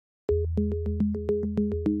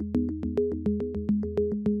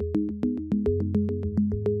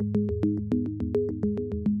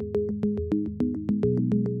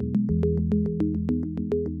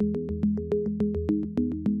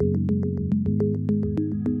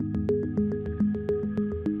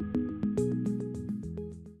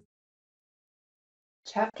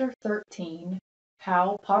Chapter 13,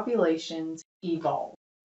 How Populations Evolve.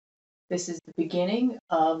 This is the beginning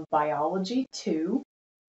of Biology 2.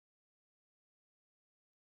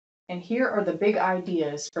 And here are the big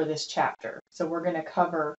ideas for this chapter. So we're going to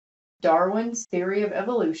cover Darwin's theory of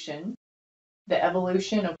evolution, the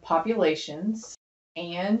evolution of populations,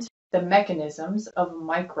 and the mechanisms of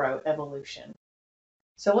microevolution.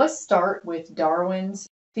 So let's start with Darwin's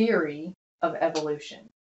theory of evolution.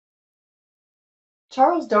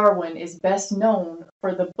 Charles Darwin is best known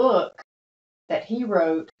for the book that he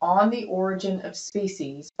wrote on the origin of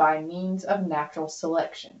species by means of natural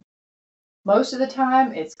selection. Most of the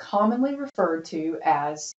time, it's commonly referred to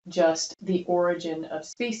as just the origin of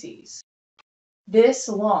species. This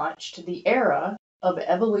launched the era of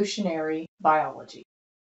evolutionary biology.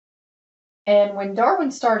 And when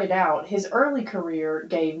Darwin started out, his early career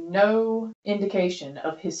gave no indication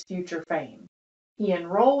of his future fame. He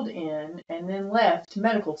enrolled in and then left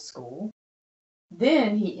medical school.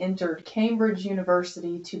 Then he entered Cambridge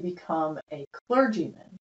University to become a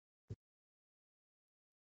clergyman.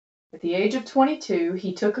 At the age of 22,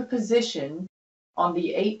 he took a position on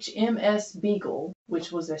the HMS Beagle,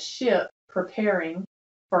 which was a ship preparing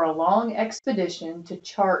for a long expedition to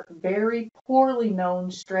chart very poorly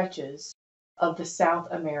known stretches of the South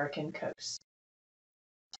American coast.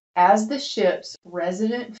 As the ship's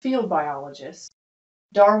resident field biologist,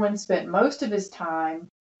 Darwin spent most of his time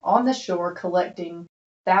on the shore collecting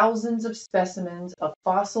thousands of specimens of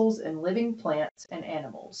fossils and living plants and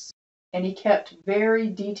animals, and he kept very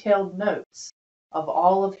detailed notes of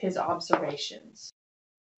all of his observations.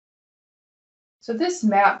 So this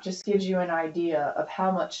map just gives you an idea of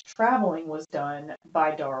how much traveling was done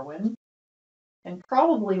by Darwin. And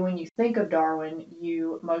probably when you think of Darwin,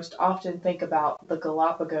 you most often think about the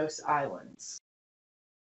Galapagos Islands,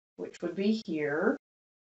 which would be here.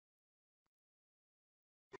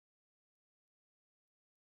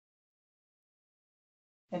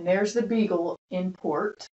 And there's the Beagle in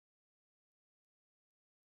port.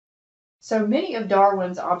 So many of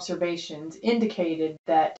Darwin's observations indicated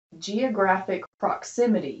that geographic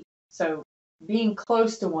proximity, so being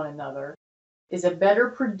close to one another, is a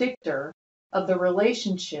better predictor of the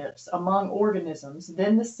relationships among organisms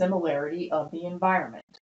than the similarity of the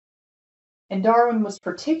environment. And Darwin was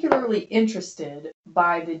particularly interested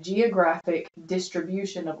by the geographic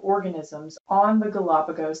distribution of organisms on the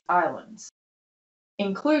Galapagos Islands,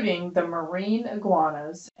 including the marine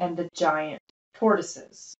iguanas and the giant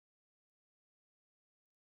tortoises.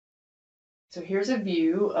 So here's a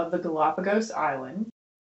view of the Galapagos Island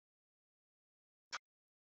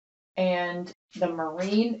and the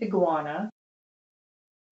marine iguana,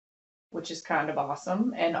 which is kind of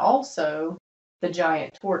awesome, and also the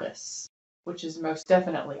giant tortoise, which is most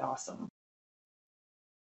definitely awesome.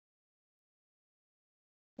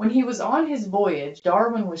 When he was on his voyage,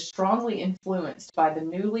 Darwin was strongly influenced by the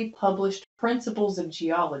newly published Principles of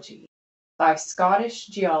Geology by Scottish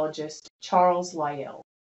geologist Charles Lyell.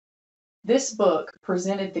 This book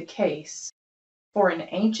presented the case for an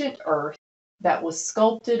ancient Earth that was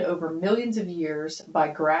sculpted over millions of years by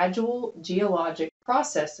gradual geologic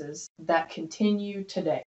processes that continue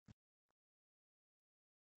today.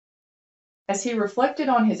 As he reflected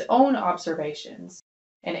on his own observations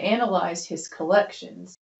and analyzed his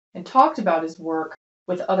collections and talked about his work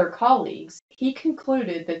with other colleagues, he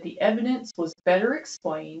concluded that the evidence was better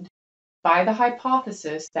explained by the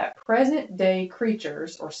hypothesis that present-day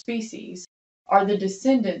creatures or species are the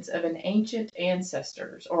descendants of an ancient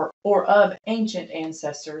ancestors or of ancient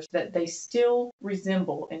ancestors that they still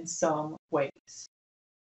resemble in some ways.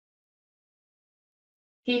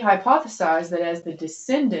 He hypothesized that as the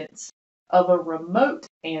descendants of a remote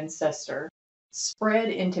ancestor spread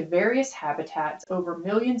into various habitats over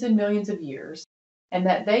millions and millions of years, and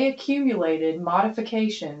that they accumulated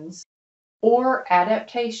modifications or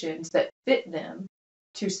adaptations that fit them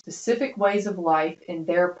to specific ways of life in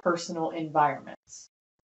their personal environments.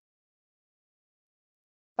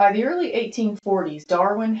 By the early 1840s,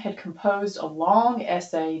 Darwin had composed a long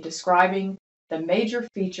essay describing the major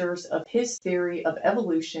features of his theory of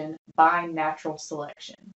evolution by natural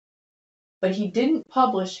selection. But he didn't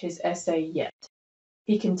publish his essay yet.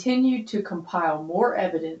 He continued to compile more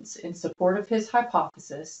evidence in support of his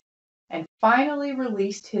hypothesis and finally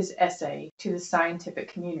released his essay to the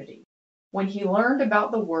scientific community when he learned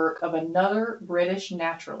about the work of another British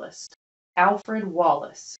naturalist, Alfred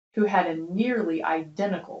Wallace, who had a nearly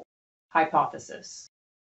identical hypothesis.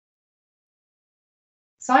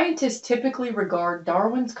 Scientists typically regard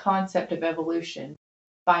Darwin's concept of evolution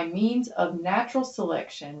by means of natural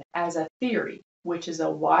selection as a theory, which is a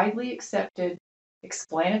widely accepted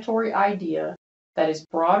explanatory idea that is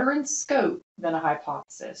broader in scope than a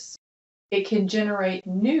hypothesis. It can generate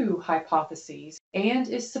new hypotheses and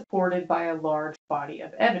is supported by a large body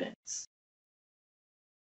of evidence.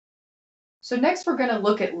 So next we're going to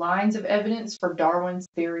look at lines of evidence for Darwin's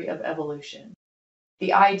theory of evolution.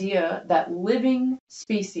 The idea that living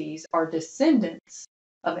species are descendants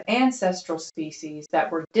of ancestral species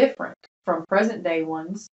that were different from present-day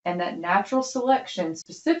ones, and that natural selection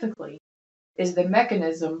specifically is the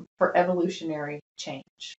mechanism for evolutionary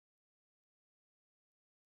change.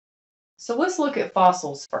 So let's look at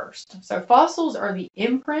fossils first. So fossils are the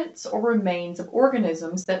imprints or remains of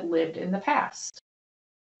organisms that lived in the past,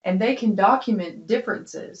 and they can document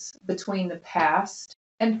differences between the past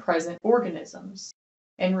and present organisms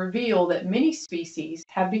and reveal that many species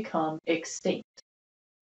have become extinct.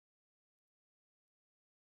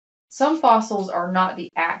 Some fossils are not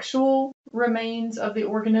the actual remains of the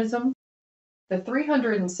organism. The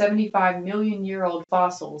 375 million year old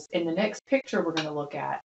fossils in the next picture we're going to look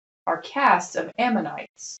at are casts of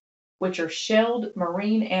ammonites, which are shelled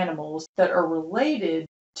marine animals that are related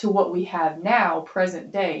to what we have now,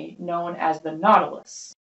 present day, known as the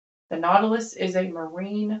nautilus. The nautilus is a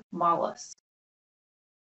marine mollusk.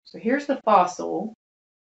 So here's the fossil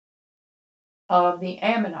of the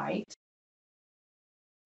ammonite,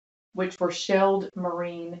 which were shelled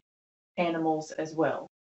marine animals as well.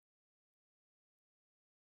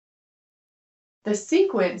 The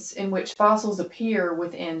sequence in which fossils appear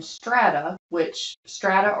within strata, which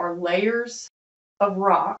strata are layers of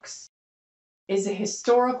rocks, is a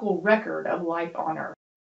historical record of life on Earth.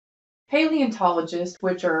 Paleontologists,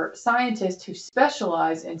 which are scientists who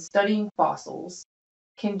specialize in studying fossils,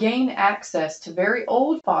 can gain access to very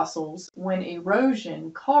old fossils when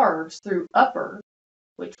erosion carves through upper,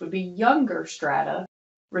 which would be younger strata,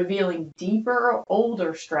 revealing deeper or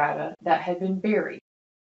older strata that had been buried.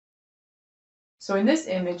 So in this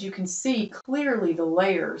image, you can see clearly the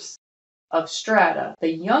layers of strata, the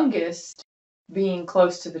youngest being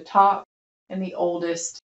close to the top and the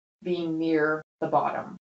oldest being near the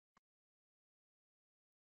bottom.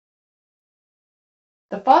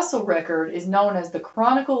 The fossil record is known as the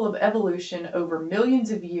chronicle of evolution over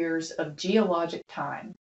millions of years of geologic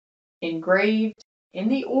time, engraved in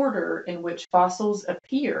the order in which fossils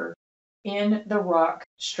appear in the rock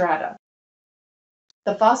strata.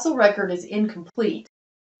 The fossil record is incomplete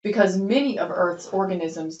because many of Earth's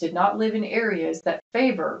organisms did not live in areas that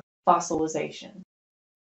favor fossilization.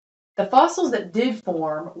 The fossils that did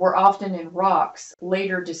form were often in rocks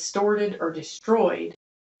later distorted or destroyed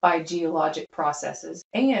by geologic processes,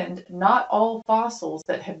 and not all fossils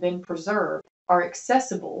that have been preserved are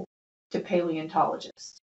accessible to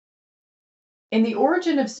paleontologists. In The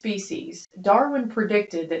Origin of Species, Darwin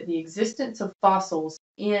predicted that the existence of fossils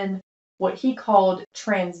in what he called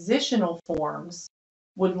transitional forms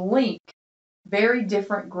would link very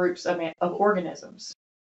different groups of organisms.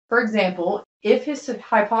 For example, if his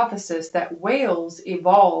hypothesis that whales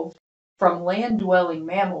evolved from land-dwelling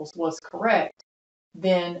mammals was correct,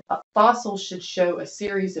 then fossils should show a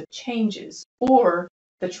series of changes, or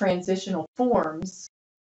the transitional forms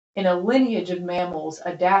in a lineage of mammals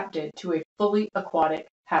adapted to a fully aquatic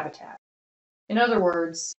habitat. In other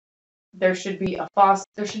words, there should be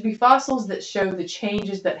fossils that show the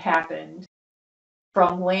changes that happened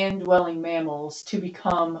from land-dwelling mammals to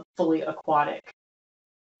become fully aquatic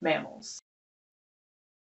mammals.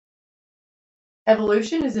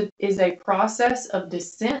 Evolution is a process of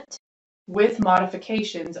descent with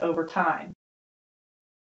modifications over time.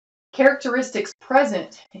 Characteristics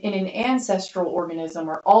present in an ancestral organism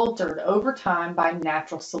are altered over time by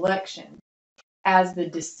natural selection, as the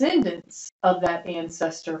descendants of that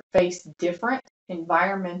ancestor face different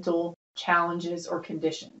environmental challenges or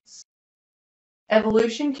conditions.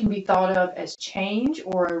 Evolution can be thought of as change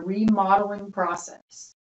or a remodeling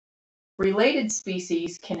process. Related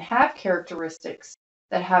species can have characteristics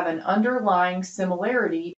that have an underlying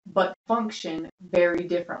similarity but function very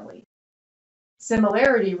differently.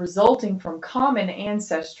 Similarity resulting from common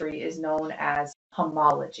ancestry is known as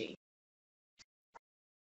homology.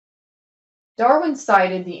 Darwin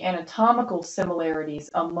cited the anatomical similarities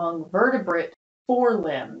among vertebrate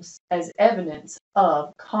forelimbs as evidence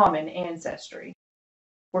of common ancestry.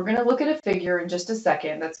 We're going to look at a figure in just a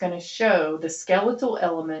second that's going to show the skeletal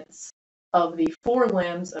elements of the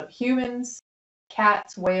forelimbs of humans,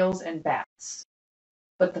 cats, whales, and bats.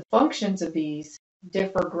 But the functions of these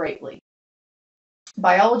differ greatly.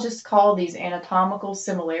 Biologists call these anatomical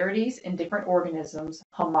similarities in different organisms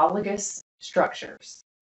homologous structures.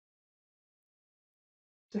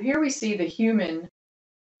 So here we see the human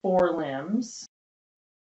forelimbs,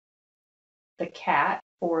 the cat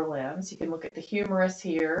forelimbs. You can look at the humerus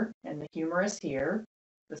here and the humerus here.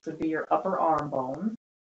 This would be your upper arm bone.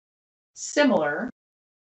 Similar.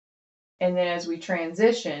 And then as we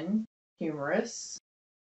transition, humerus,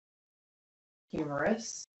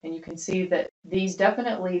 humerus, and you can see that these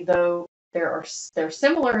definitely, though they're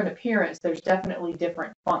similar in appearance, there's definitely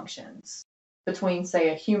different functions between, say,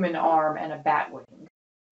 a human arm and a bat wing.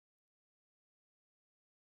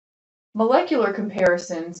 Molecular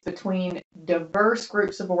comparisons between diverse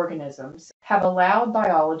groups of organisms have allowed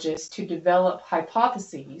biologists to develop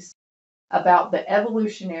hypotheses about the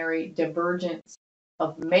evolutionary divergence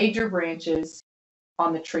of major branches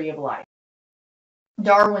on the tree of life.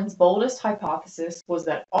 Darwin's boldest hypothesis was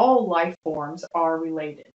that all life forms are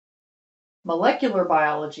related. Molecular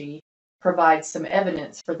biology provides some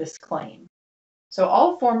evidence for this claim. So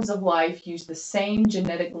all forms of life use the same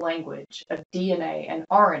genetic language of DNA and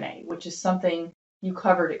RNA, which is something you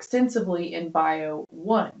covered extensively in Bio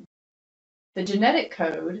 1. The genetic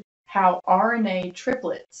code, how RNA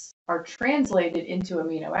triplets are translated into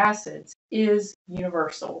amino acids, is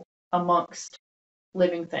universal amongst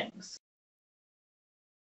living things.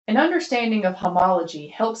 An understanding of homology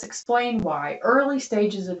helps explain why early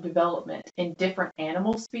stages of development in different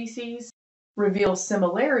animal species reveal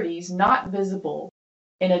similarities not visible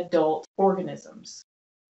in adult organisms.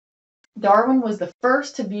 Darwin was the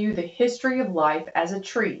first to view the history of life as a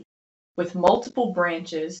tree, with multiple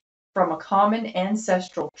branches from a common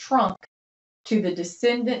ancestral trunk to the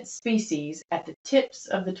descendant species at the tips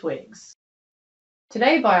of the twigs.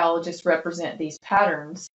 Today, biologists represent these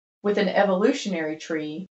patterns with an evolutionary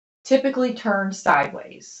tree typically turned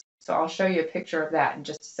sideways. So I'll show you a picture of that in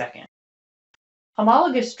just a second.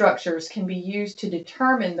 Homologous structures can be used to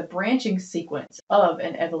determine the branching sequence of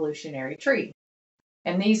an evolutionary tree.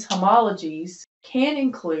 And these homologies can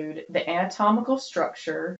include the anatomical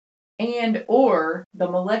structure and or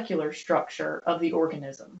the molecular structure of the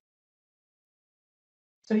organism.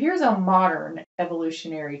 So here's a modern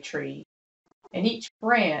evolutionary tree, and each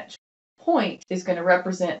branch point is going to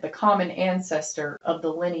represent the common ancestor of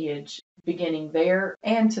the lineage beginning there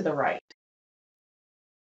and to the right.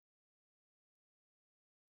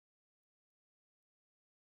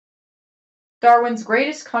 Darwin's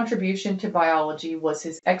greatest contribution to biology was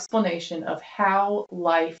his explanation of how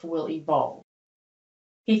life will evolve.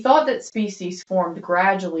 He thought that species formed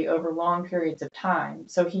gradually over long periods of time,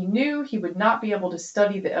 so he knew he would not be able to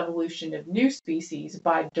study the evolution of new species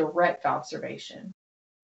by direct observation.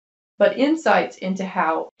 But insights into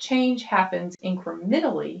how change happens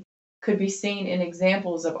incrementally could be seen in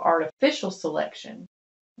examples of artificial selection,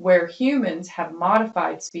 where humans have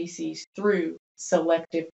modified species through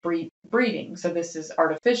selective breeding. So this is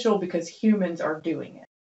artificial because humans are doing it.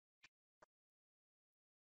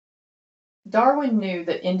 Darwin knew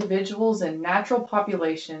that individuals and natural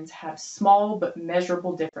populations have small but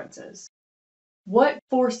measurable differences. What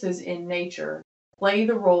forces in nature play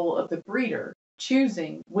the role of the breeder,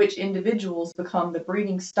 choosing which individuals become the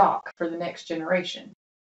breeding stock for the next generation?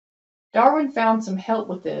 Darwin found some help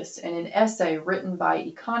with this in an essay written by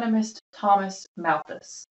economist Thomas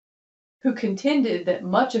Malthus, who contended that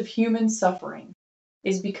much of human suffering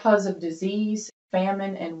is because of disease,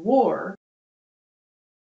 famine, and war,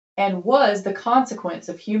 and was the consequence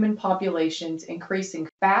of human populations increasing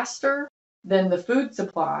faster than the food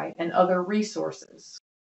supply and other resources.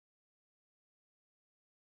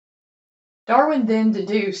 Darwin then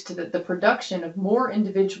deduced that the production of more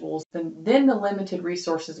individuals than the limited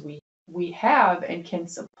resources we have and can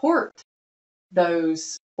support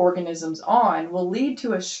those organisms on will lead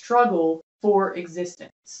to a struggle for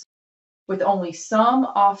existence, with only some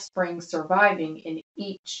offspring surviving in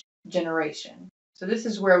each generation. So this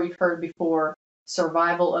is where we've heard before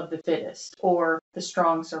survival of the fittest or the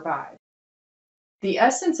strong survive. The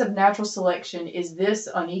essence of natural selection is this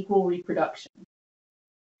unequal reproduction.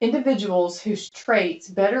 Individuals whose traits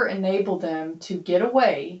better enable them to get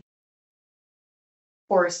away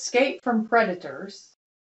or escape from predators,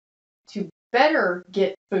 to better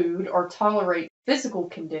get food or tolerate physical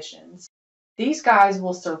conditions, these guys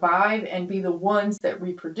will survive and be the ones that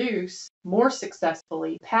reproduce more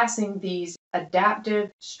successfully, passing these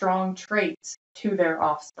adaptive, strong traits to their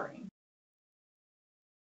offspring.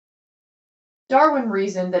 Darwin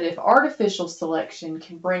reasoned that if artificial selection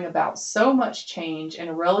can bring about so much change in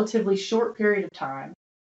a relatively short period of time,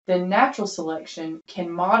 then natural selection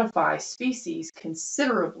can modify species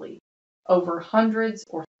considerably over hundreds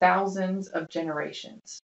or thousands of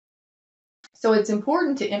generations. So it's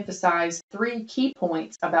important to emphasize 3 key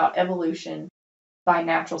points about evolution by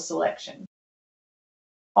natural selection.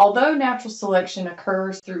 Although natural selection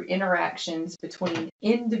occurs through interactions between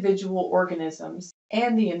individual organisms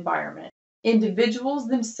and the environment, individuals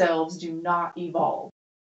themselves do not evolve.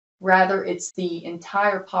 Rather, it's the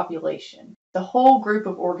entire population, the whole group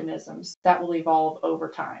of organisms, that will evolve over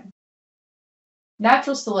time.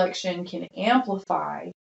 Natural selection can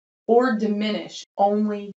amplify or diminish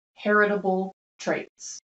only heritable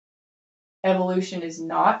traits. Evolution is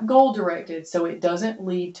not goal-directed, so it doesn't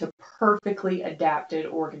lead to perfectly adapted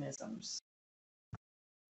organisms.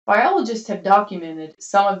 Biologists have documented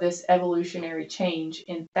some of this evolutionary change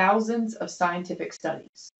in thousands of scientific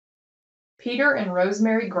studies. Peter and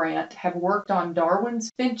Rosemary Grant have worked on Darwin's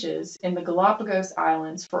finches in the Galapagos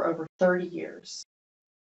Islands for over 30 years.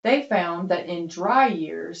 They found that in dry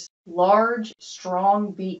years, large,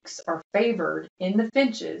 strong beaks are favored in the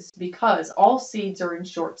finches because all seeds are in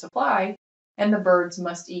short supply and the birds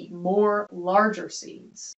must eat more larger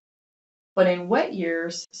seeds. But in wet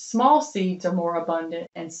years, small seeds are more abundant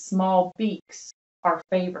and small beaks are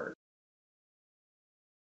favored.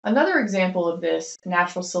 Another example of this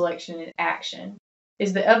natural selection in action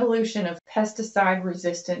is the evolution of pesticide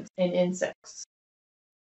resistance in insects.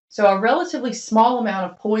 So a relatively small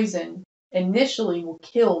amount of poison initially will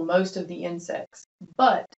kill most of the insects,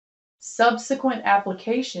 but subsequent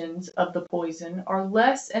applications of the poison are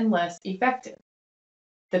less and less effective.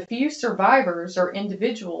 The few survivors are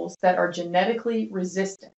individuals that are genetically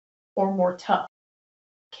resistant or more tough,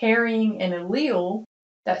 carrying an allele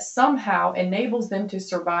that somehow enables them to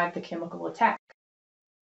survive the chemical attack.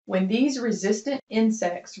 When these resistant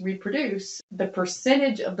insects reproduce, the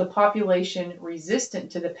percentage of the population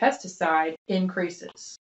resistant to the pesticide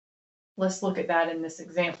increases. Let's look at that in this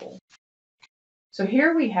example. So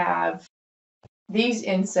here we have these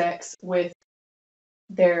insects with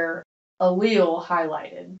their allele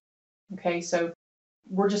highlighted. Okay, so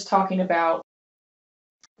we're just talking about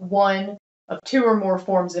one of two or more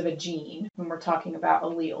forms of a gene when we're talking about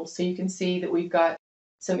alleles. So you can see that we've got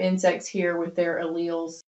some insects here with their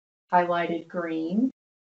alleles highlighted green,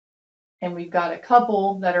 and we've got a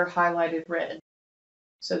couple that are highlighted red.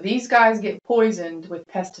 So these guys get poisoned with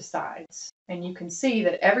pesticides, and you can see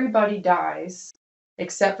that everybody dies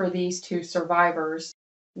except for these two survivors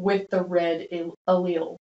with the red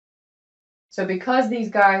allele. So because these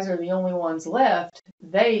guys are the only ones left,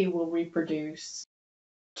 they will reproduce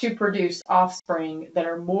to produce offspring that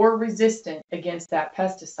are more resistant against that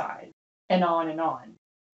pesticide, and on and on.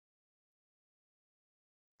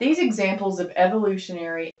 These examples of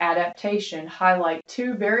evolutionary adaptation highlight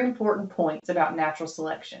two very important points about natural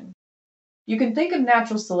selection. You can think of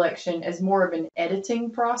natural selection as more of an editing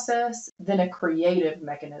process than a creative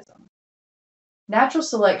mechanism. Natural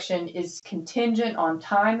selection is contingent on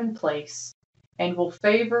time and place and will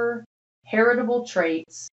favor heritable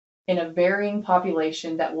traits in a varying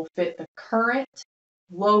population that will fit the current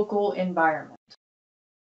local environment.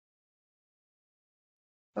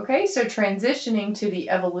 Okay, so transitioning to the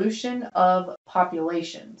evolution of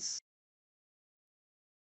populations.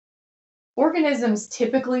 Organisms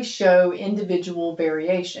typically show individual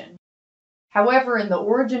variation. However, in The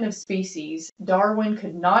Origin of Species, Darwin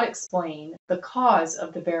could not explain the cause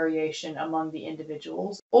of the variation among the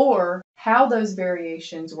individuals or how those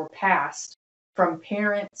variations were passed from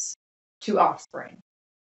parents to offspring.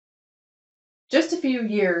 Just a few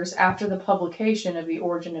years after the publication of The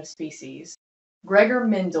Origin of Species, Gregor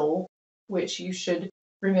Mendel, which you should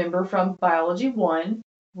remember from Biology 1,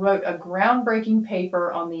 wrote a groundbreaking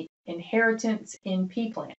paper on the inheritance in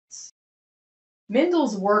pea plants.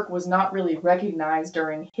 Mendel's work was not really recognized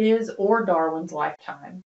during his or Darwin's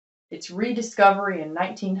lifetime. Its rediscovery in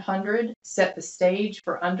 1900 set the stage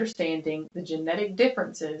for understanding the genetic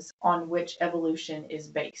differences on which evolution is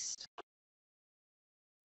based.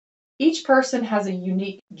 Each person has a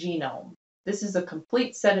unique genome. This is a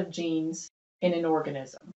complete set of genes in an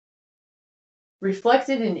organism,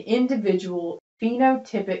 reflected in individual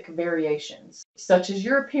phenotypic variations, such as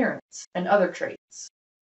your appearance and other traits.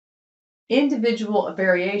 Individual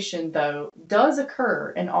variation, though, does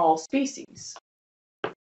occur in all species.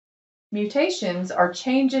 Mutations are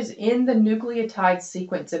changes in the nucleotide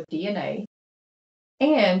sequence of DNA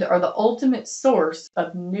and are the ultimate source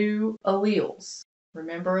of new alleles.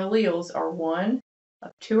 Remember, alleles are one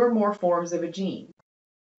of two or more forms of a gene.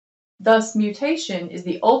 Thus, mutation is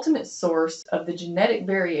the ultimate source of the genetic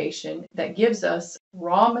variation that gives us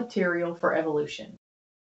raw material for evolution.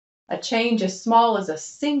 A change as small as a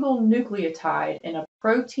single nucleotide in a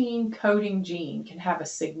protein-coding gene can have a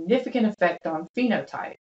significant effect on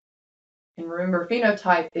phenotype. And remember,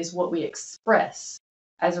 phenotype is what we express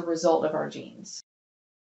as a result of our genes,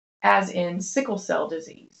 as in sickle cell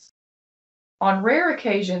disease. On rare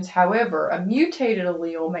occasions, however, a mutated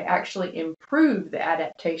allele may actually improve the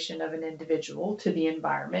adaptation of an individual to the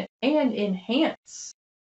environment and enhance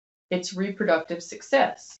its reproductive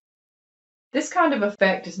success. This kind of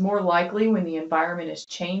effect is more likely when the environment is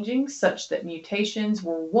changing such that mutations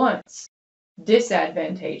were once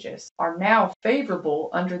disadvantageous are now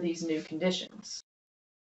favorable under these new conditions.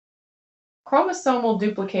 Chromosomal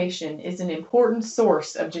duplication is an important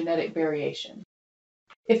source of genetic variation.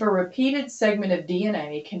 If a repeated segment of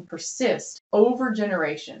DNA can persist over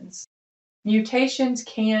generations, mutations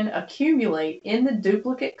can accumulate in the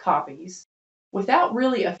duplicate copies without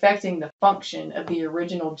really affecting the function of the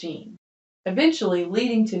original gene, eventually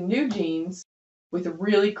leading to new genes with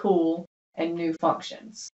really cool and new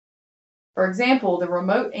functions. For example, the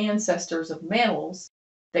remote ancestors of mammals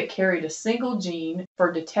that carried a single gene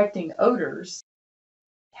for detecting odors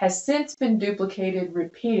has since been duplicated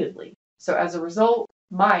repeatedly. So as a result,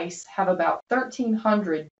 mice have about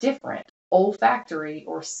 1,300 different olfactory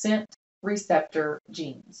or scent receptor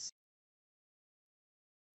genes.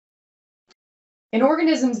 In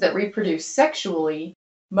organisms that reproduce sexually,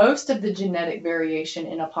 most of the genetic variation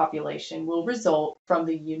in a population will result from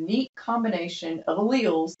the unique combination of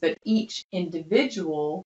alleles that each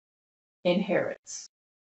individual inherits.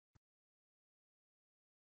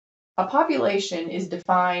 A population is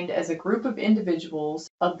defined as a group of individuals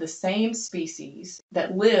of the same species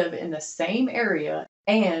that live in the same area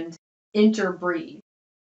and interbreed.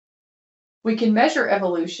 We can measure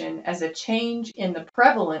evolution as a change in the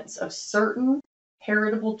prevalence of certain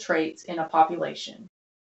heritable traits in a population,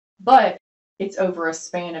 but it's over a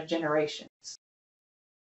span of generations.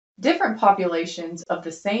 Different populations of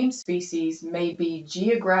the same species may be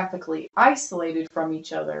geographically isolated from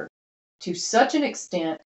each other to such an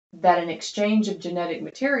extent that an exchange of genetic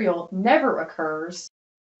material never occurs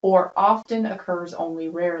or often occurs only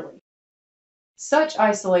rarely. Such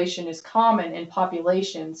isolation is common in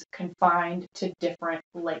populations confined to different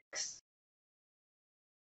lakes.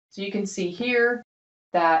 So you can see here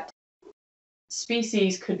that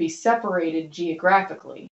species could be separated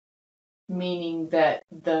geographically, meaning that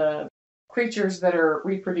the creatures that are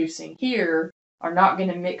reproducing here are not going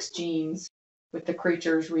to mix genes with the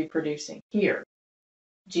creatures reproducing here.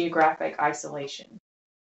 Geographic isolation.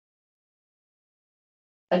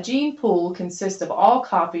 A gene pool consists of all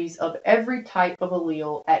copies of every type of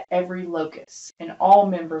allele at every locus in all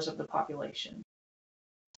members of the population.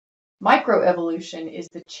 Microevolution is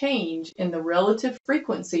the change in the relative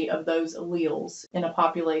frequency of those alleles in a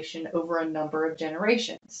population over a number of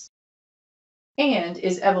generations, and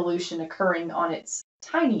is evolution occurring on its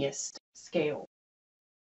tiniest scale.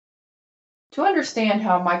 To understand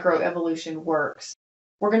how microevolution works,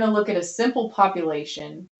 we're going to look at a simple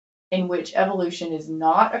population in which evolution is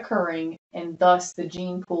not occurring and thus the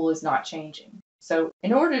gene pool is not changing. So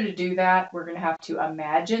in order to do that, we're going to have to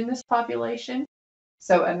imagine this population.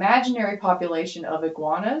 So imaginary population of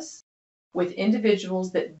iguanas with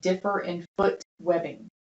individuals that differ in foot webbing.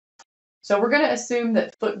 So we're going to assume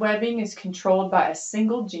that foot webbing is controlled by a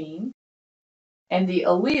single gene, and the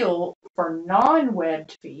allele for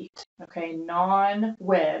non-webbed feet, okay,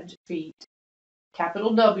 non-webbed feet,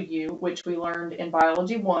 capital W, which we learned in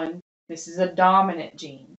Biology 1, this is a dominant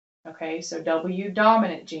gene. Okay, so W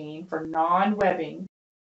dominant gene for non-webbing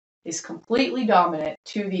is completely dominant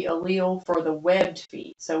to the allele for the webbed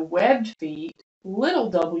feet. So webbed feet, little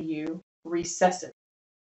w, recessive.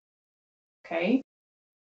 Okay,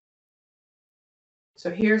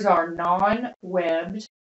 so here's our non-webbed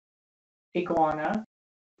iguana,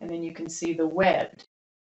 and then you can see the webbed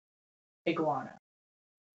iguana.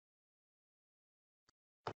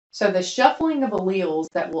 So the shuffling of alleles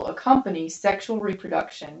that will accompany sexual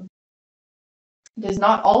reproduction does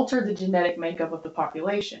not alter the genetic makeup of the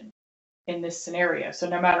population in this scenario. So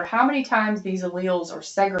no matter how many times these alleles are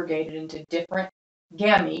segregated into different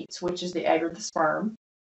gametes, which is the egg or the sperm,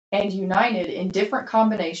 and united in different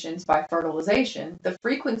combinations by fertilization, the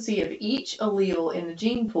frequency of each allele in the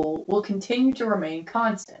gene pool will continue to remain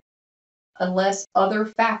constant unless other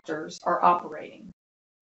factors are operating.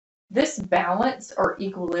 This balance or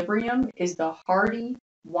equilibrium is the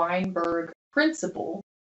Hardy-Weinberg principle,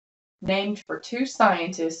 named for two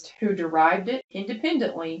scientists who derived it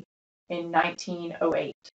independently in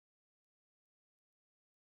 1908.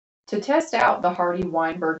 To test out the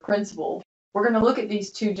Hardy-Weinberg principle, we're going to look at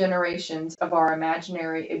these two generations of our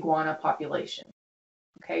imaginary iguana population.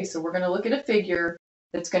 Okay, so we're going to look at a figure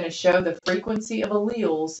that's going to show the frequency of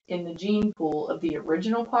alleles in the gene pool of the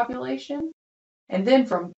original population. And then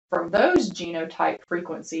from those genotype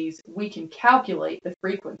frequencies, we can calculate the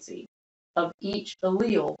frequency of each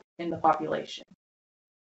allele in the population.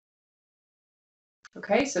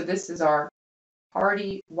 Okay, so this is our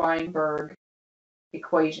Hardy-Weinberg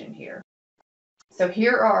equation here. So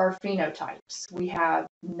here are our phenotypes. We have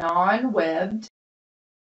non-webbed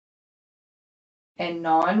and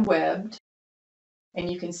non-webbed. And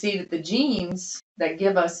you can see that the genes that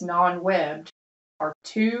give us non-webbed are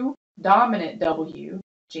 2 dominant W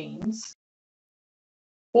genes,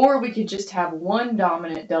 or we could just have 1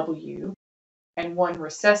 dominant W and 1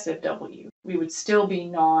 recessive W. We would still be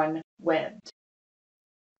non-webbed.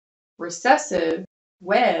 Recessive,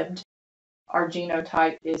 webbed, our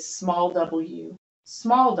genotype is small w,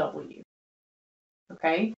 small w.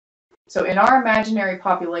 Okay? So in our imaginary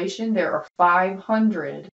population, there are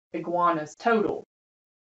 500 iguanas total.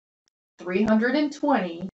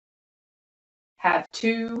 320 have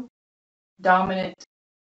 2 dominant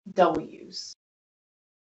W's.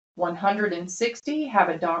 160 have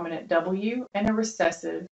a dominant W and a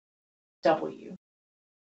recessive W.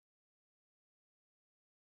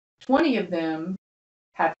 20 of them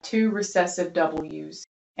have 2 recessive W's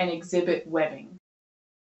and exhibit webbing.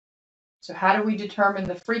 So how do we determine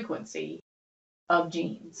the frequency of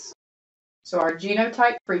genes? So our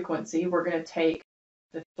genotype frequency, we're going to take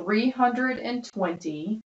the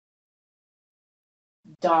 320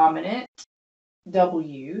 dominant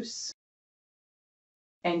W's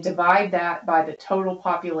and divide that by the total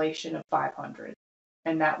population of 500.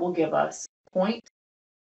 And that will give us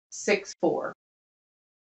 0.64, or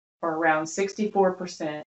around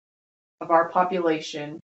 64% of our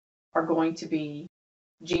population are going to be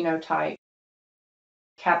genotype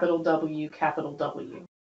capital W, capital W.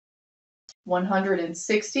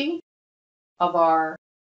 160 of our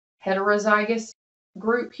heterozygous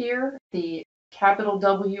group here, the capital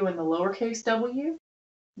W and the lowercase w,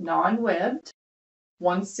 non-webbed.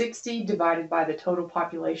 160 divided by the total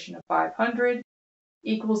population of 500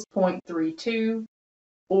 equals 0.32,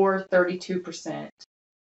 or 32%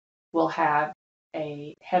 will have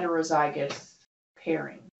a heterozygous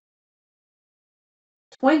pairing.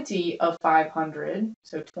 20 of 500,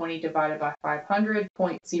 so 20 divided by 500,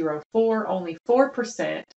 0.04, only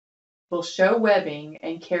 4% will show webbing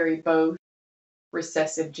and carry both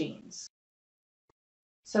recessive genes.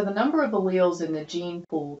 So the number of alleles in the gene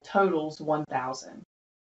pool totals 1,000.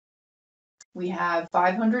 We have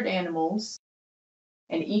 500 animals,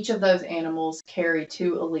 and each of those animals carry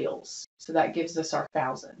 2 alleles. So that gives us our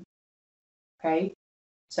 1,000. Okay,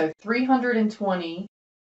 so 320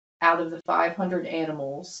 out of the 500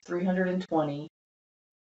 animals, 320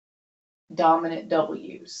 dominant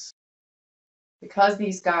W's. Because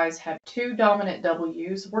these guys have 2 dominant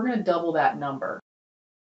W's, we're going to double that number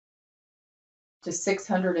to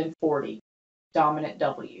 640 dominant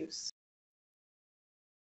W's.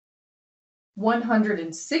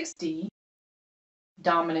 160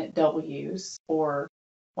 dominant W's, or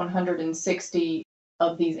 160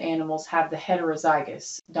 of these animals have the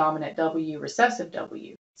heterozygous dominant W, recessive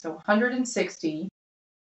W. So 160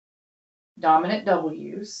 dominant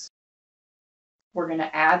W's. We're going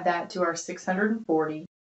to add that to our 640,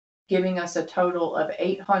 giving us a total of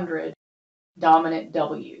 800 dominant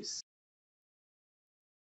W's.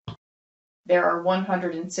 There are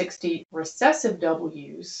 160 recessive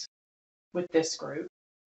W's with this group.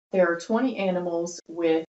 There are 20 animals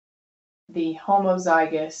with the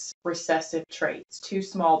homozygous recessive traits, 2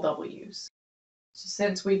 small W's. So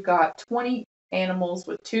since we've got 20 animals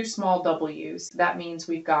with 2 small W's, that means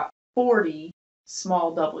we've got 40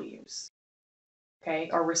 small W's, okay,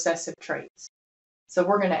 or recessive traits. So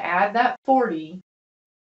we're going to add that 40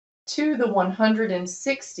 to the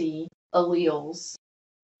 160 alleles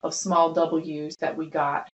of small W's that we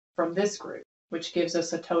got from this group, which gives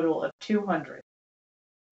us a total of 200.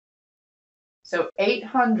 So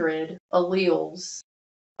 800 alleles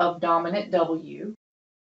of dominant W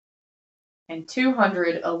and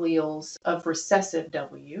 200 alleles of recessive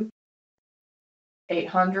W.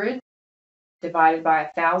 800 divided by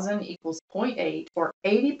 1,000 equals 0.8, or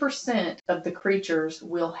 80% of the creatures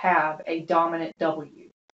will have a dominant W.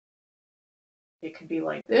 It could be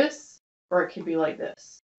like this, or it could be like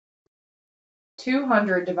this.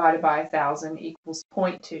 200 divided by 1,000 equals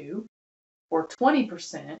 0.2, or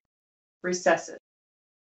 20% recessive.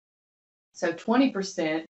 So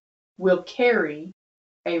 20% will carry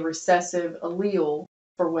a recessive allele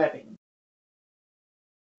for webbing.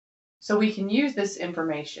 So we can use this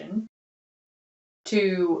information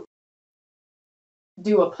to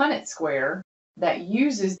do a Punnett square that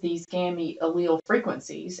uses these gamete allele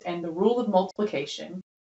frequencies and the rule of multiplication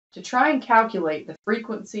to try and calculate the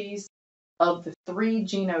frequencies of the 3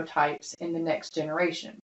 genotypes in the next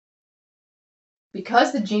generation.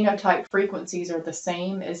 Because the genotype frequencies are the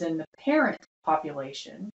same as in the parent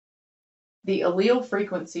population, the allele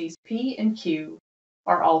frequencies P and Q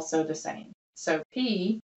are also the same. So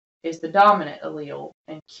P is the dominant allele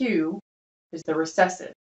and Q is the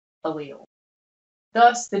recessive allele.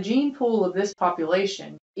 Thus, the gene pool of this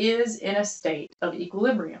population is in a state of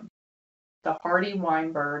equilibrium, the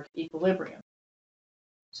Hardy-Weinberg equilibrium.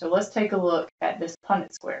 So let's take a look at this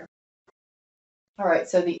Punnett square. All right,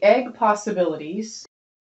 so the egg possibilities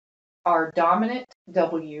are dominant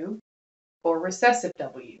W or recessive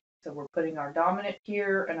W. So we're putting our dominant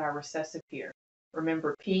here and our recessive here.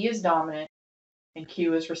 Remember, P is dominant and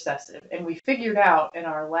Q is recessive. And we figured out in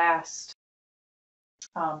our last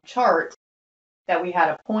chart that we had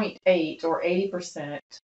a 0.8 or 80%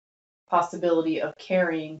 possibility of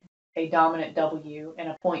carrying a dominant W and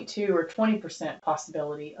a 0.2 or 20%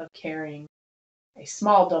 possibility of carrying a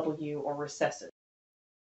small w or recessive.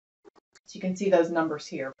 So you can see those numbers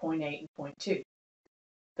here, 0.8 and 0.2.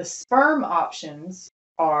 The sperm options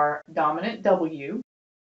are dominant W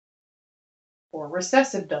or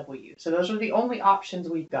recessive W. So those are the only options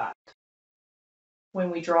we've got. When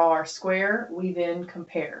we draw our square, we then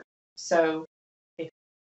compare. So if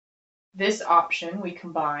this option, we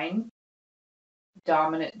combine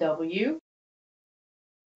dominant W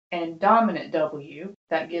and dominant W,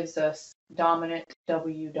 that gives us dominant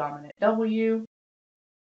W, dominant W.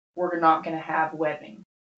 We're not going to have webbing.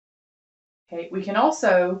 Okay, we can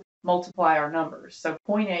also multiply our numbers. So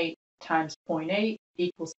 0.8 times 0.8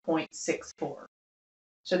 equals 0.64.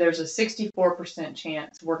 So there's a 64%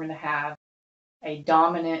 chance we're going to have a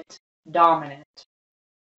dominant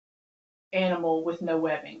animal with no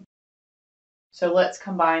webbing. So let's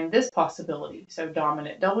combine this possibility. So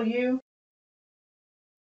dominant W,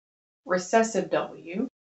 recessive W,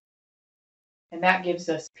 and that gives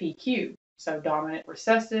us PQ. So dominant,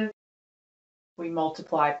 recessive, we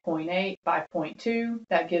multiply 0.8 by 0.2.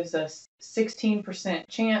 That gives us 16%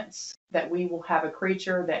 chance that we will have a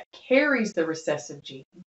creature that carries the recessive gene,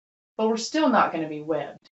 but we're still not going to be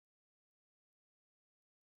webbed.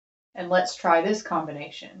 And let's try this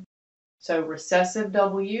combination. So recessive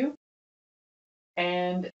W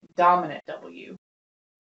and dominant W.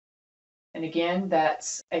 And again,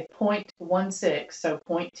 that's a 0.16, so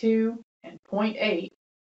 0.2 and 0.8,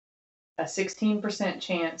 a 16%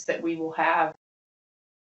 chance that we will have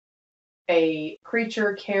a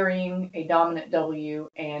creature carrying a dominant W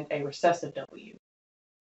and a recessive W.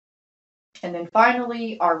 And then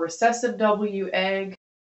finally, our recessive W egg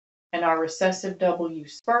and our recessive W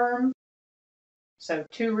sperm. So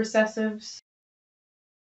two recessives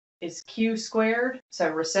is Q squared, so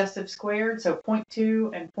recessive squared, so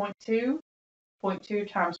 0.2 and 0.2. 0.2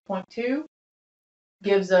 times 0.2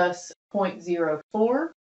 gives us 0.04,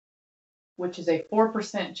 which is a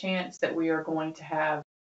 4% chance that we are going to have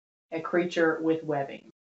a creature with webbing.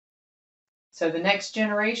 So the next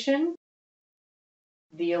generation,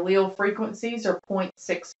 the allele frequencies are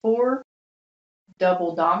 0.64,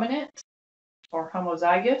 double dominant or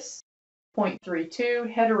homozygous,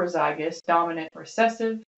 0.32, heterozygous, dominant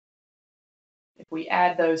recessive. If we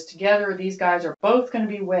add those together, these guys are both going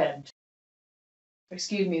to be webbed.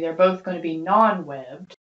 Excuse me, they're both going to be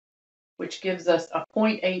non-webbed, which gives us a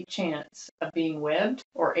 0.8 chance of being webbed,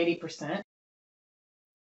 or 80%,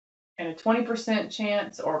 and a 20%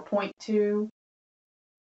 chance, or 0.2,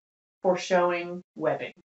 for showing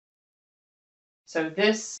webbing. So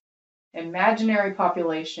this imaginary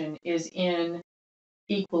population is in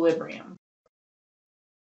equilibrium.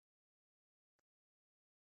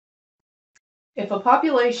 If a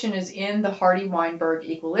population is in the Hardy-Weinberg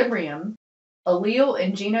equilibrium, allele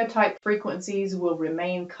and genotype frequencies will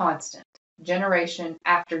remain constant, generation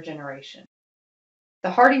after generation. The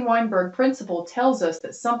Hardy-Weinberg principle tells us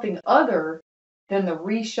that something other than the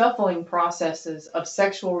reshuffling processes of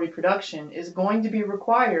sexual reproduction is going to be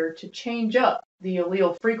required to change up the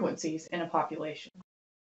allele frequencies in a population.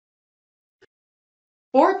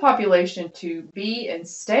 For a population to be and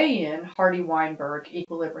stay in Hardy-Weinberg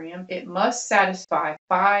equilibrium, it must satisfy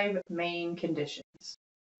 5 main conditions.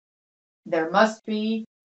 There must be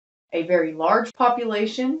a very large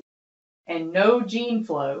population and no gene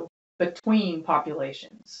flow between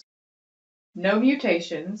populations, no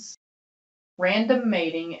mutations, random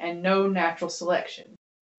mating, and no natural selection.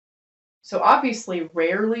 So obviously,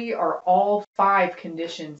 rarely are all 5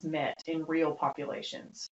 conditions met in real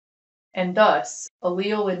populations, and thus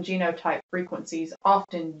allele and genotype frequencies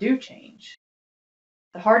often do change.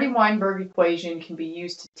 The Hardy-Weinberg equation can be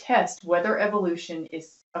used to test whether evolution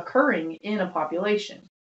is occurring in a population.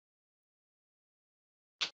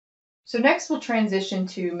 So next we'll transition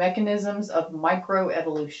to mechanisms of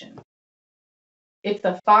microevolution. If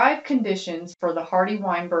the 5 conditions for the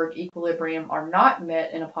Hardy-Weinberg equilibrium are not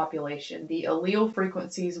met in a population, the allele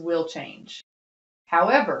frequencies will change.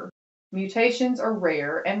 However, mutations are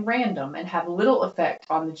rare and random and have little effect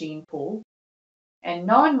on the gene pool, and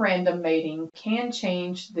non-random mating can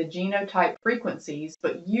change the genotype frequencies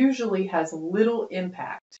but usually has little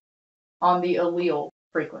impact on the allele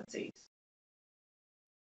frequencies.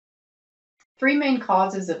 3 main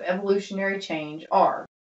causes of evolutionary change are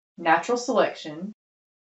natural selection,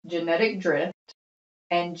 genetic drift,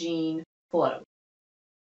 and gene flow.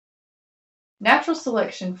 Natural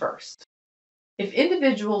selection first. If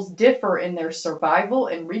individuals differ in their survival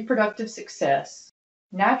and reproductive success,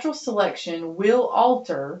 natural selection will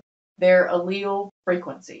alter their allele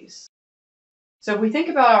frequencies. So if we think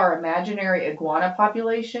about our imaginary iguana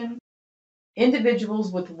population,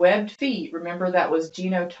 individuals with webbed feet, remember that was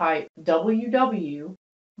genotype WW,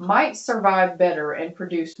 might survive better and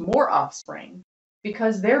produce more offspring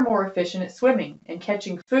because they're more efficient at swimming and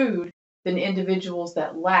catching food than individuals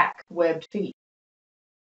that lack webbed feet.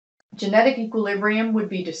 Genetic equilibrium would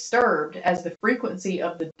be disturbed as the frequency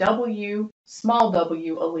of the small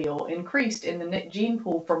w allele increased in the gene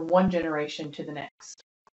pool from one generation to the next.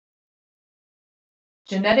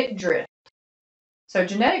 Genetic drift. So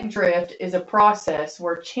genetic drift is a process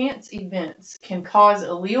where chance events can cause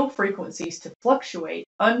allele frequencies to fluctuate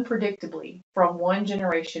unpredictably from one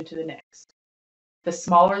generation to the next. The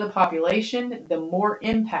smaller the population, the more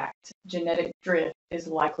impact genetic drift is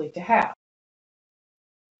likely to have.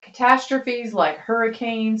 Catastrophes like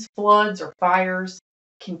hurricanes, floods, or fires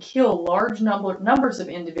can kill large numbers of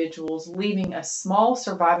individuals, leaving a small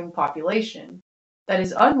surviving population that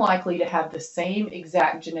is unlikely to have the same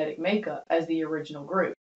exact genetic makeup as the original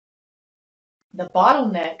group. The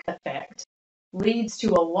bottleneck effect leads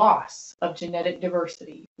to a loss of genetic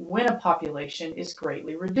diversity when a population is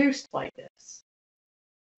greatly reduced like this.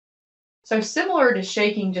 So similar to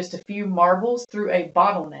shaking just a few marbles through a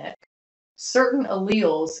bottleneck, certain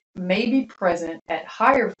alleles may be present at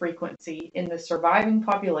higher frequency in the surviving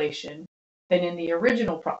population than in the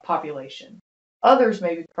original population. Others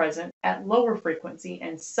may be present at lower frequency,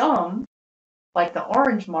 and some, like the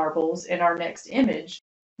orange marbles in our next image,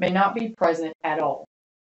 may not be present at all.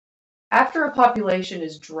 After a population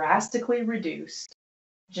is drastically reduced,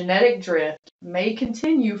 genetic drift may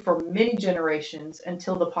continue for many generations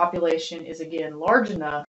until the population is again large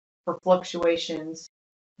enough for fluctuations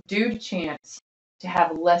due to chance to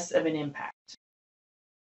have less of an impact.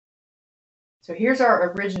 So here's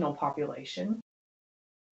our original population.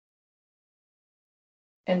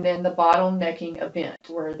 And then the bottlenecking event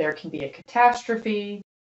where there can be a catastrophe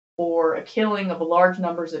or a killing of large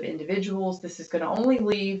numbers of individuals. This is going to only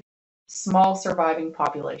leave small surviving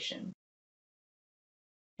population.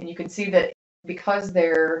 And you can see that because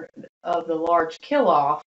they're of the large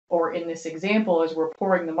kill-off, or in this example, as we're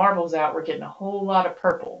pouring the marbles out, we're getting a whole lot of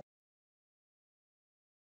purple.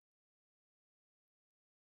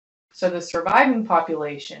 So the surviving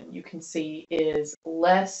population, you can see, is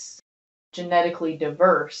less genetically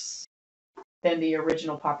diverse than the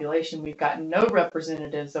original population. We've got no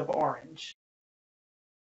representatives of orange.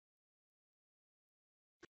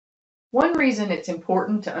 One reason it's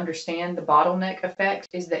important to understand the bottleneck effect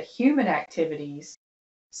is that human activities,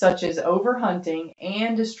 such as overhunting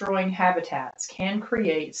and destroying habitats, can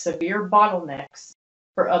create severe bottlenecks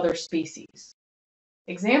for other species.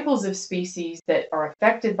 Examples of species that are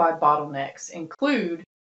affected by bottlenecks include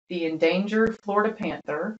the endangered Florida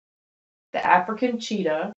panther, the African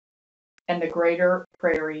cheetah, and the greater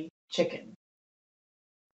prairie chicken.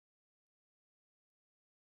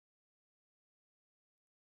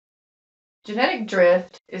 Genetic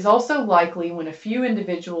drift is also likely when a few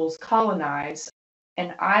individuals colonize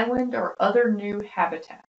an island or other new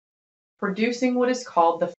habitat, producing what is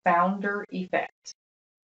called the founder effect.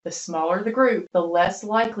 The smaller the group, the less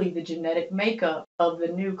likely the genetic makeup of the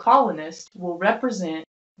new colonist will represent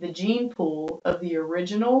the gene pool of the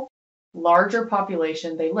original, larger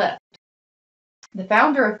population they left. The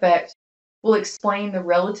founder effect will explain the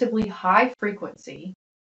relatively high frequency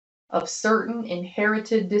of certain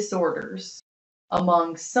inherited disorders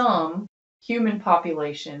among some human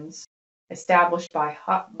populations established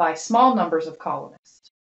by small numbers of colonists.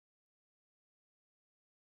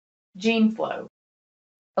 Gene flow.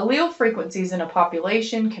 Allele frequencies in a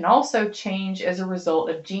population can also change as a result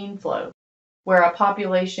of gene flow, where a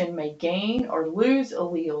population may gain or lose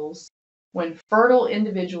alleles when fertile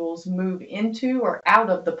individuals move into or out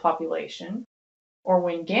of the population, or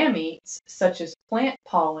when gametes, such as plant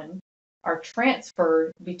pollen, are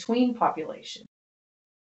transferred between populations.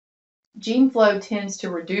 Gene flow tends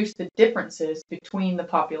to reduce the differences between the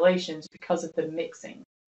populations because of the mixing.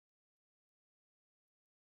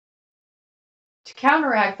 To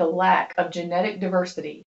counteract the lack of genetic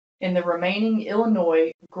diversity in the remaining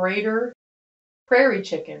Illinois greater prairie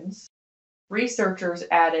chickens, researchers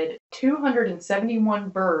added 271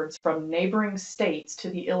 birds from neighboring states to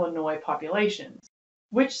the Illinois populations,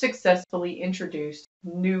 which successfully introduced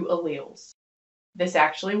new alleles. This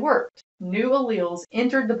actually worked. New alleles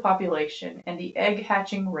entered the population and the egg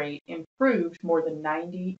hatching rate improved more than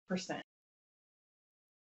 90%.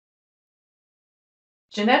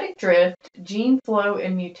 Genetic drift, gene flow,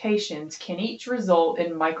 and mutations can each result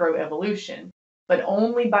in microevolution, but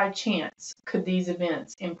only by chance could these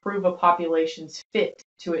events improve a population's fit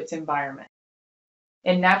to its environment.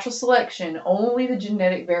 In natural selection, only the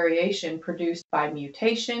genetic variation produced by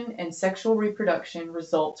mutation and sexual reproduction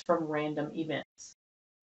results from random events.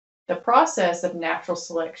 The process of natural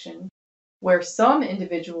selection, where some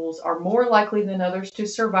individuals are more likely than others to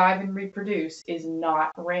survive and reproduce, is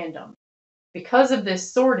not random. Because of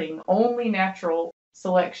this sorting, only natural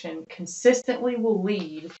selection consistently will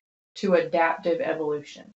lead to adaptive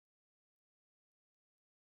evolution.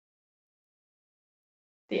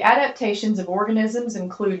 The adaptations of organisms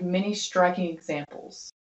include many striking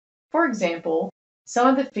examples. For example, some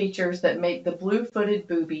of the features that make the blue-footed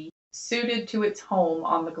booby suited to its home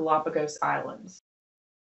on the Galapagos Islands.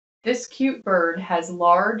 This cute bird has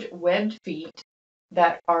large webbed feet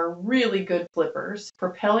that are really good flippers,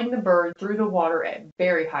 propelling the bird through the water at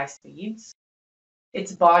very high speeds.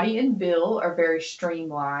 Its body and bill are very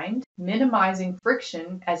streamlined, minimizing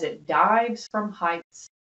friction as it dives from heights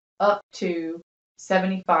up to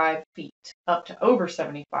 75 feet, up to over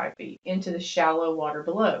 75 feet, into the shallow water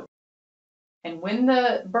below. And when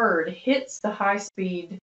the bird hits the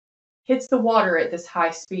water at this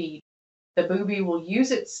high speed, the booby will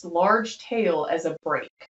use its large tail as a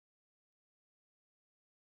brake.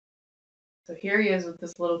 So here he is with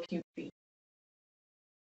this little cute feet.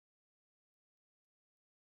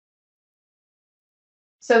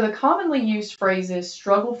 So the commonly used phrases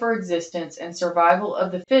struggle for existence and survival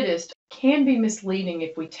of the fittest can be misleading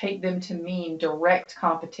if we take them to mean direct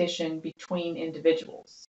competition between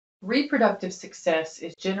individuals. Reproductive success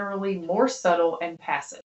is generally more subtle and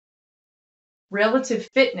passive. Relative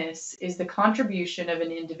fitness is the contribution of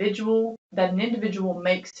an individual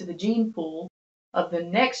makes to the gene pool of the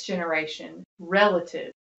next generation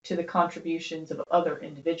relative to the contributions of other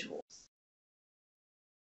individuals.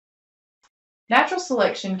 Natural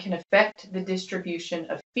selection can affect the distribution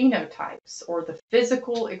of phenotypes, or the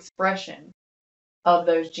physical expression of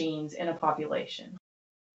those genes in a population.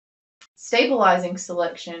 Stabilizing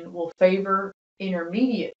selection will favor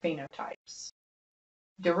intermediate phenotypes.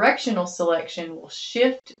 Directional selection will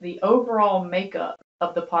shift the overall makeup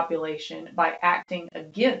of the population by acting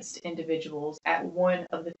against individuals at one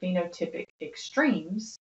of the phenotypic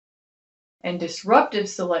extremes, and disruptive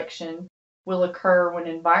selection will occur when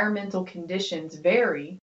environmental conditions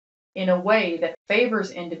vary in a way that favors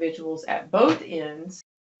individuals at both ends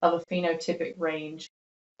of a phenotypic range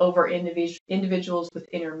over individuals with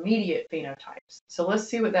intermediate phenotypes. So let's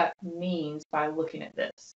see what that means by looking at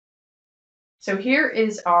this. So here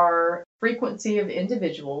is our frequency of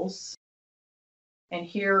individuals, and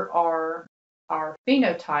here are our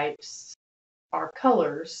phenotypes, our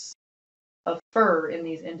colors of fur in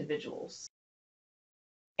these individuals.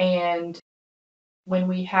 And when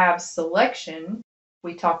we have selection,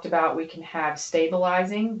 we talked about we can have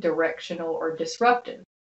stabilizing, directional, or disruptive.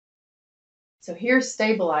 So here's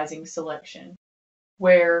stabilizing selection,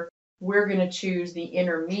 where we're going to choose the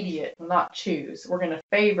intermediate, not choose, we're going to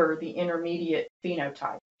favor the intermediate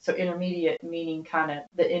phenotype. So intermediate meaning kind of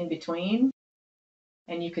the in-between.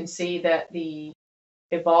 And you can see that the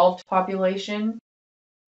evolved population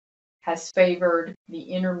has favored the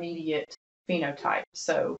intermediate phenotype,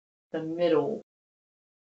 so the middle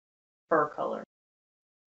fur color.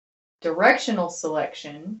 Directional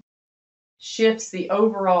selection shifts the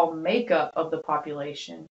overall makeup of the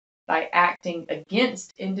population by acting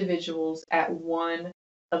against individuals at one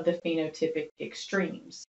of the phenotypic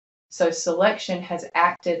extremes. So selection has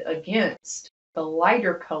acted against the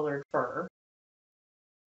lighter colored fur,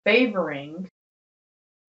 favoring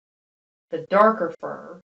the darker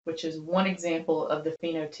fur, which is one example of the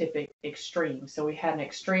phenotypic extreme. So we had an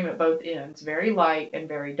extreme at both ends, very light and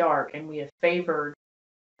very dark, and we have favored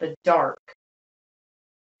the dark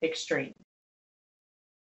extreme.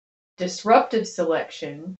 Disruptive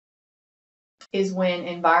selection is when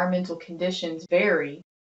environmental conditions vary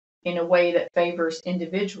in a way that favors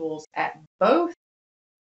individuals at both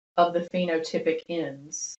of the phenotypic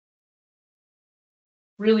ends,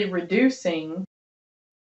 really reducing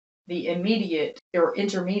the immediate or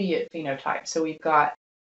intermediate phenotype. So we've got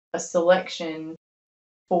a selection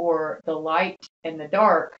for the light and the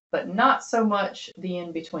dark, but not so much the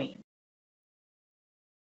in-between.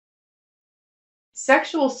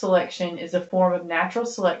 Sexual selection is a form of natural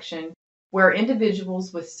selection where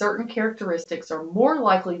individuals with certain characteristics are more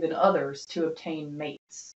likely than others to obtain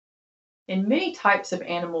mates. In many types of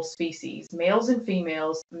animal species, males and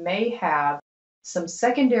females may have some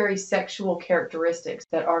secondary sexual characteristics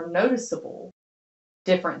that are noticeable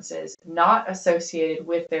differences not associated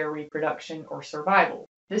with their reproduction or survival.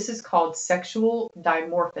 This is called sexual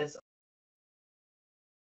dimorphism.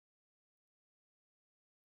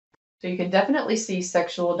 So you can definitely see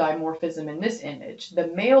sexual dimorphism in this image. The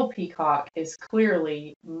male peacock is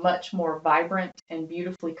clearly much more vibrant and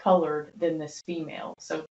beautifully colored than this female.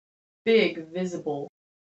 So big visible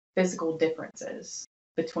physical differences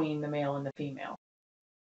between the male and the female.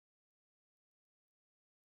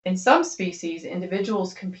 In some species,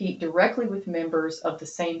 individuals compete directly with members of the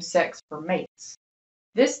same sex for mates.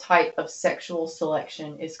 This type of sexual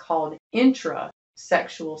selection is called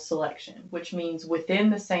intra-sexual selection, which means within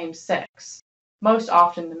the same sex, most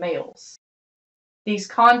often the males. These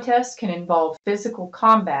contests can involve physical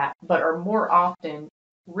combat, but are more often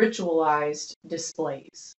ritualized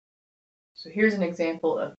displays. So here's an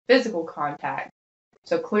example of physical contact.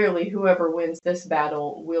 So clearly whoever wins this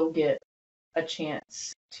battle will get a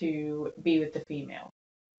chance to be with the female.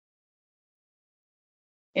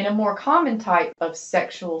 In a more common type of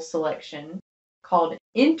sexual selection, called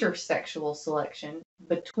intersexual selection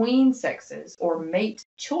between sexes or mate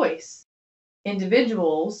choice,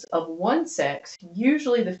 individuals of one sex,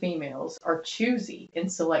 usually the females, are choosy in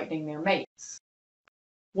selecting their mates.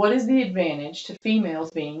 What is the advantage to females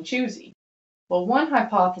being choosy? Well, one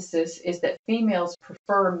hypothesis is that females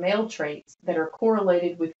prefer male traits that are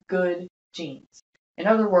correlated with good genes. In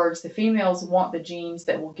other words, the females want the genes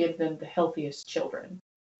that will give them the healthiest children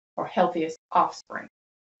or healthiest offspring.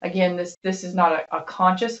 Again, this is not a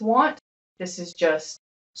conscious want. This is just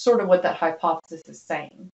sort of what that hypothesis is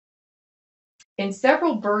saying. In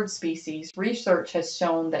several bird species, research has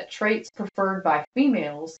shown that traits preferred by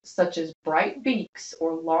females, such as bright beaks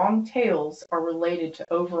or long tails, are related to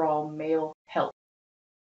overall male health.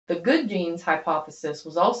 The good genes hypothesis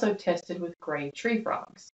was also tested with gray tree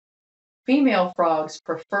frogs. Female frogs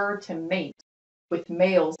prefer to mate with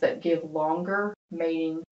males that give longer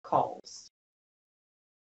mating calls.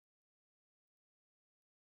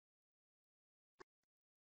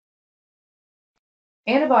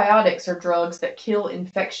 Antibiotics are drugs that kill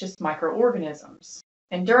infectious microorganisms.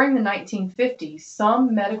 And during the 1950s,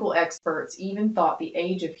 some medical experts even thought the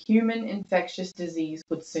age of human infectious disease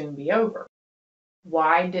would soon be over.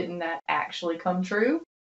 Why didn't that actually come true?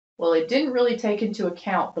 Well, it didn't really take into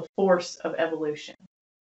account the force of evolution.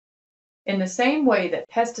 In the same way that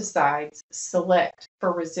pesticides select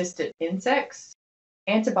for resistant insects,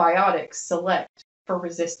 antibiotics select for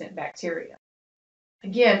resistant bacteria.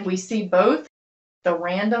 Again, we see both the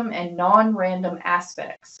random and non-random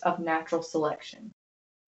aspects of natural selection.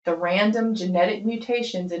 The random genetic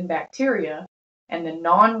mutations in bacteria and the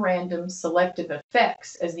non-random selective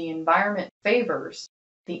effects as the environment favors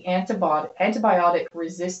the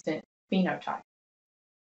antibiotic-resistant phenotype.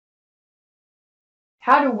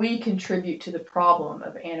 How do we contribute to the problem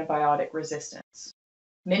of antibiotic resistance?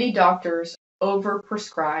 Many doctors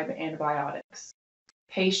overprescribe antibiotics.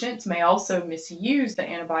 Patients may also misuse the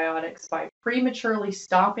antibiotics by prematurely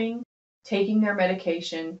stopping taking their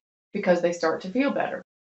medication because they start to feel better.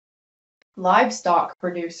 Livestock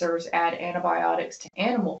producers add antibiotics to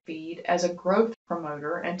animal feed as a growth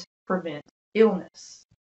promoter and to prevent illness.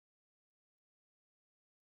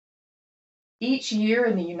 Each year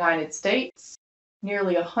in the United States,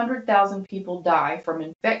 nearly 100,000 people die from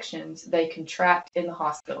infections they contract in the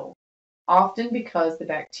hospital, often because the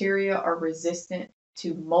bacteria are resistant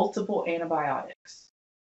to multiple antibiotics.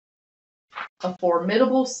 A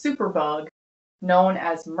formidable superbug known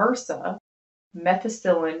as MRSA,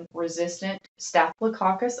 methicillin-resistant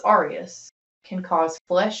Staphylococcus aureus, can cause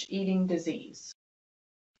flesh-eating disease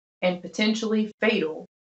and potentially fatal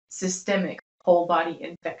systemic whole-body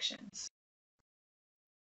infections.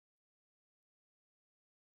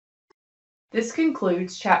 This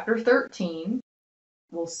concludes Chapter 13.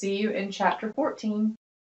 We'll see you in Chapter 14.